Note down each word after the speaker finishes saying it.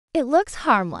It looks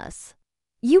harmless.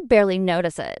 You barely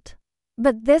notice it.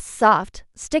 But this soft,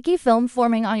 sticky film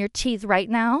forming on your teeth right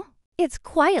now, it's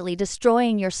quietly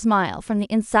destroying your smile from the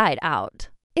inside out.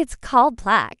 It's called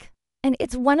plaque, and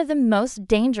it's one of the most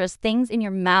dangerous things in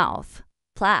your mouth.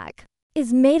 Plaque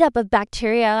is made up of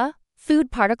bacteria, food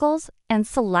particles, and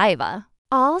saliva,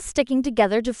 all sticking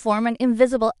together to form an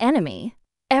invisible enemy.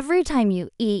 Every time you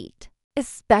eat,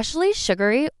 especially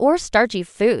sugary or starchy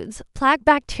foods, plaque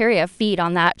bacteria feed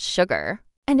on that sugar.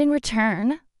 And in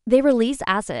return, they release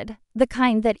acid, the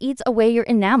kind that eats away your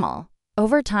enamel,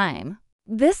 over time.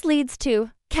 This leads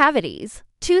to cavities,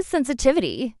 tooth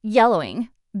sensitivity, yellowing,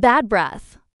 bad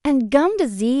breath, and gum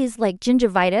disease like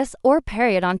gingivitis or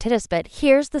periodontitis. But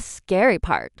here's the scary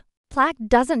part. Plaque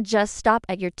doesn't just stop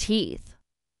at your teeth.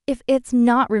 If it's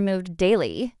not removed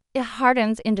daily, it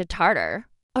hardens into tartar,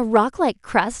 a rock-like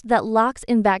crust that locks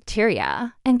in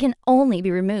bacteria and can only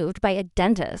be removed by a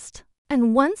dentist.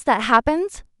 And once that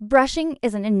happens, brushing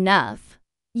isn't enough.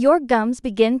 Your gums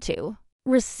begin to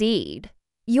recede,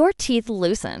 your teeth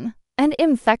loosen, and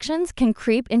infections can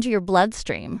creep into your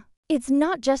bloodstream. It's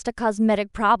not just a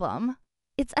cosmetic problem,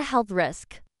 it's a health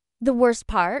risk. The worst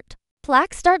part?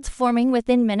 Plaque starts forming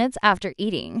within minutes after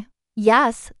eating.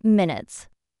 Yes, minutes.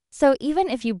 So even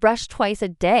if you brush twice a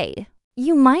day,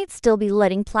 you might still be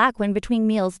letting plaque win between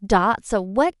meals. So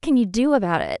what can you do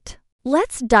about it?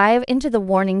 Let's dive into the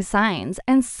warning signs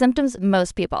and symptoms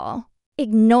most people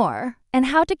ignore, and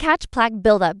how to catch plaque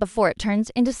buildup before it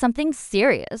turns into something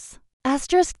serious.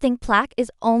 Asterisk, think plaque is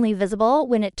only visible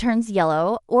when it turns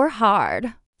yellow or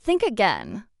hard. Think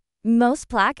again. Most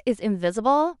plaque is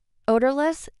invisible,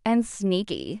 odorless, and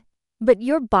sneaky. But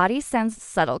your body sends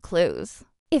subtle clues.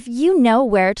 If you know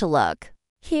where to look,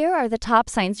 here are the top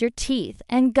signs your teeth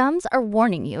and gums are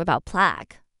warning you about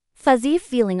plaque. Fuzzy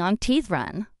feeling on teeth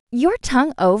run. Your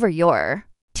tongue over your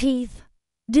teeth.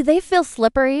 Do they feel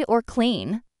slippery or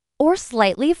clean? Or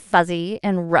slightly fuzzy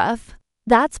and rough?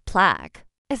 That's plaque,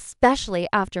 especially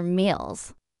after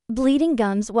meals. Bleeding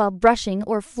gums while brushing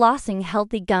or flossing.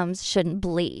 Healthy gums shouldn't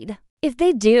bleed. If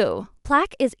they do,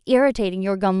 plaque is irritating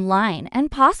your gum line and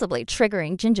possibly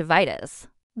triggering gingivitis,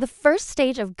 the first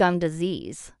stage of gum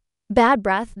disease. Bad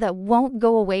breath that won't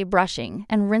go away. Brushing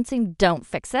and rinsing don't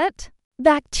fix it.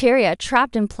 Bacteria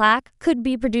trapped in plaque could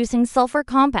be producing sulfur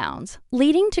compounds,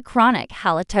 leading to chronic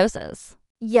halitosis.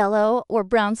 Yellow or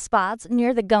brown spots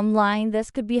near the gum line.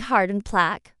 This could be hardened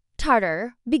plaque.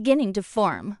 Tartar beginning to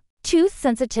form. Tooth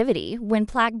sensitivity when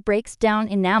plaque breaks down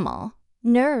enamel.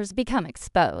 Nerves become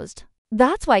exposed.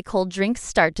 That's why cold drinks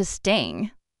start to sting.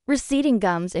 Receding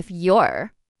gums if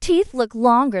your teeth look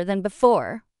longer than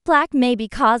before. Plaque may be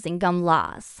causing gum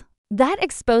loss. That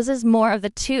exposes more of the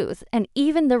tooth and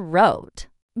even the root.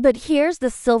 But here's the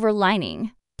silver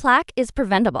lining. Plaque is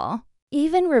preventable,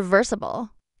 even reversible,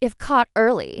 if caught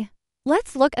early.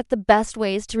 Let's look at the best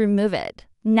ways to remove it,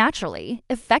 naturally,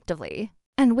 effectively,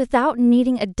 and without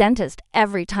needing a dentist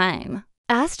every time.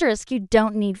 Asterisk, you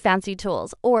don't need fancy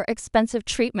tools or expensive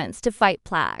treatments to fight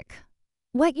plaque.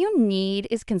 What you need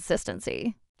is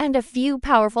consistency and a few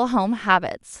powerful home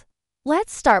habits.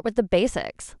 Let's start with the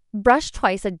basics. Brush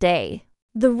twice a day.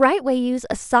 The right way: use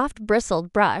a soft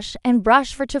bristled brush and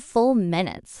brush for 2 full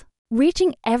minutes,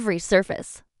 reaching every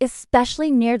surface,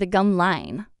 especially near the gum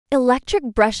line. Electric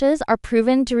brushes are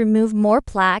proven to remove more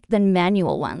plaque than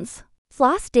manual ones.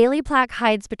 Floss daily. Plaque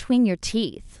hides between your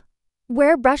teeth,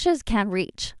 where brushes can't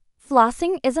reach.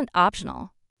 Flossing isn't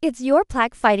optional. It's your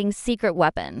plaque-fighting secret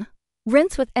weapon.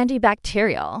 Rinse with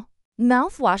antibacterial.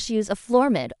 Mouthwash. Use a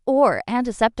Florimid or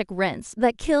antiseptic rinse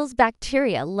that kills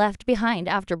bacteria left behind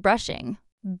after brushing.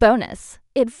 Bonus: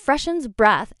 it freshens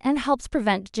breath and helps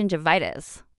prevent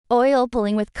gingivitis. Oil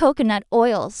pulling with coconut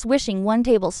oil. Swishing 1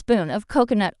 tablespoon of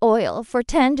coconut oil for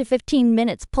 10 to 15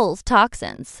 minutes pulls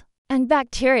toxins and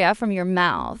bacteria from your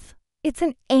mouth. It's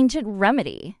an ancient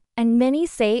remedy, and many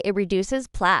say it reduces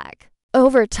plaque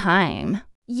over time.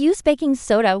 Use baking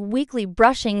soda weekly.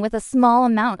 Brushing with a small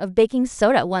amount of baking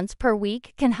soda once per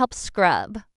week can help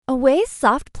scrub away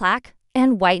soft plaque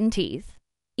and whiten teeth.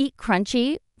 Eat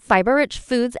crunchy, fiber-rich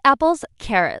foods. Apples,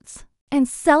 carrots, and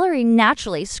celery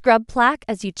naturally scrub plaque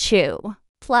as you chew.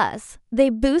 Plus, they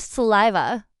boost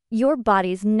saliva, your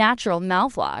body's natural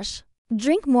mouthwash.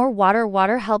 Drink more water.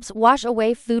 Water helps wash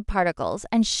away food particles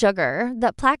and sugar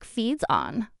that plaque feeds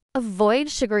on. Avoid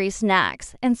sugary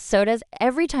snacks and sodas.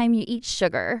 Every time you eat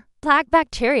sugar, plaque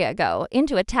bacteria go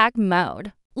into attack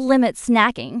mode. Limit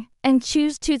snacking and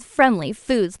choose tooth-friendly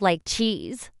foods like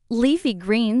cheese, leafy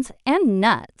greens, and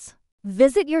nuts.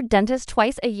 Visit your dentist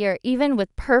twice a year. Even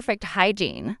with perfect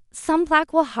hygiene, some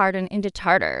plaque will harden into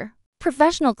tartar.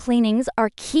 Professional cleanings are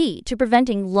key to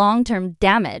preventing long-term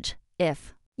damage.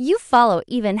 If you follow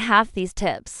even half these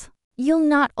tips, you'll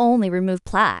not only remove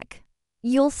plaque,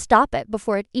 you'll stop it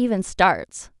before it even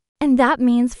starts. And that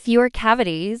means fewer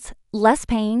cavities, less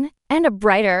pain, and a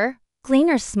brighter,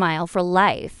 cleaner smile for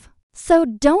life. So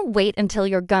don't wait until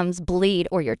your gums bleed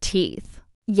or your teeth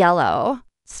yellow.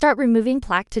 Start removing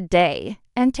plaque today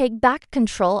and take back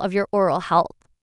control of your oral health.